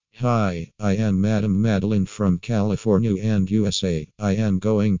Hi, I am Madam Madeline from California and USA. I am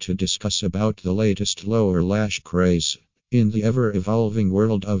going to discuss about the latest lower lash craze. In the ever-evolving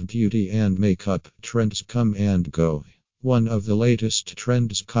world of beauty and makeup, trends come and go. One of the latest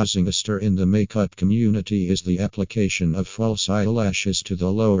trends causing a stir in the makeup community is the application of false eyelashes to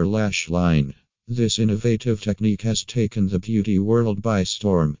the lower lash line. This innovative technique has taken the beauty world by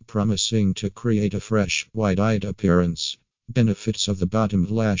storm, promising to create a fresh, wide-eyed appearance. Benefits of the bottom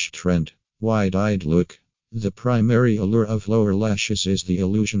lash trend. Wide-eyed look. The primary allure of lower lashes is the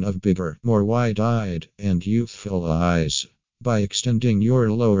illusion of bigger, more wide-eyed, and youthful eyes. By extending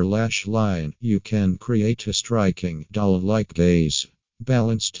your lower lash line, you can create a striking, doll-like gaze.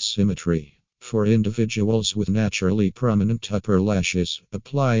 Balanced symmetry. For individuals with naturally prominent upper lashes,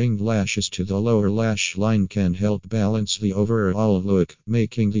 applying lashes to the lower lash line can help balance the overall look,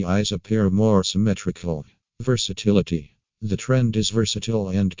 making the eyes appear more symmetrical. Versatility. The trend is versatile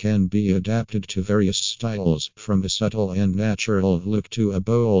and can be adapted to various styles, from a subtle and natural look to a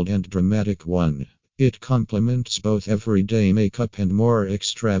bold and dramatic one. It complements both everyday makeup and more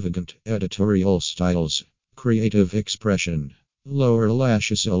extravagant editorial styles. Creative expression. Lower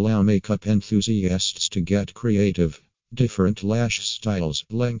lashes allow makeup enthusiasts to get creative. Different lash styles,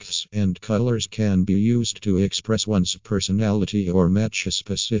 lengths, and colors can be used to express one's personality or match a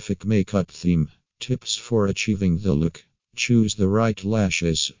specific makeup theme. Tips for achieving the look. Choose the right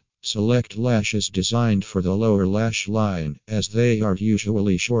lashes. Select lashes designed for the lower lash line, as they are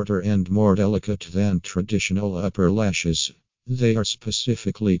usually shorter and more delicate than traditional upper lashes. They are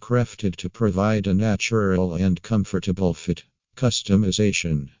specifically crafted to provide a natural and comfortable fit.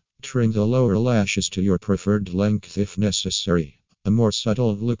 Customization. Trim the lower lashes to your preferred length if necessary. A more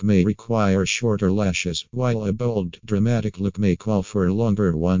subtle look may require shorter lashes, while a bold, dramatic look may call for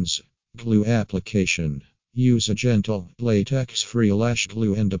longer ones. Glue application. Use a gentle, latex-free lash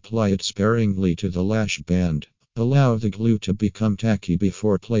glue and apply it sparingly to the lash band. Allow the glue to become tacky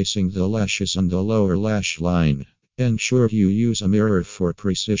before placing the lashes on the lower lash line. Ensure you use a mirror for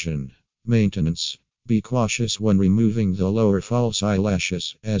precision. Maintenance. Be cautious when removing the lower false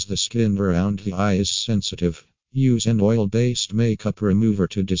eyelashes, as the skin around the eye is sensitive. Use an oil-based makeup remover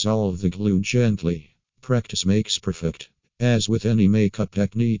to dissolve the glue gently. Practice makes perfect. As with any makeup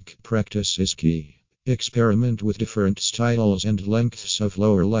technique, practice is key. Experiment with different styles and lengths of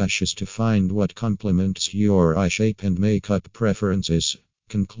lower lashes to find what complements your eye shape and makeup preferences.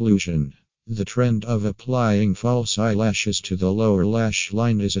 Conclusion. The trend of applying false eyelashes to the lower lash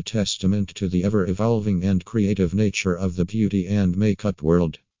line is a testament to the ever-evolving and creative nature of the beauty and makeup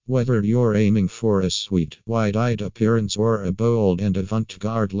world. Whether you're aiming for a sweet, wide-eyed appearance or a bold and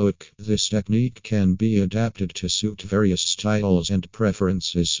avant-garde look, this technique can be adapted to suit various styles and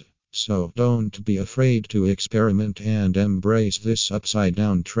preferences. So don't be afraid to experiment and embrace this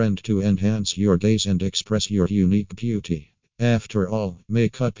upside-down trend to enhance your gaze and express your unique beauty. After all,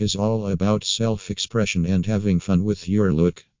 makeup is all about self-expression and having fun with your look.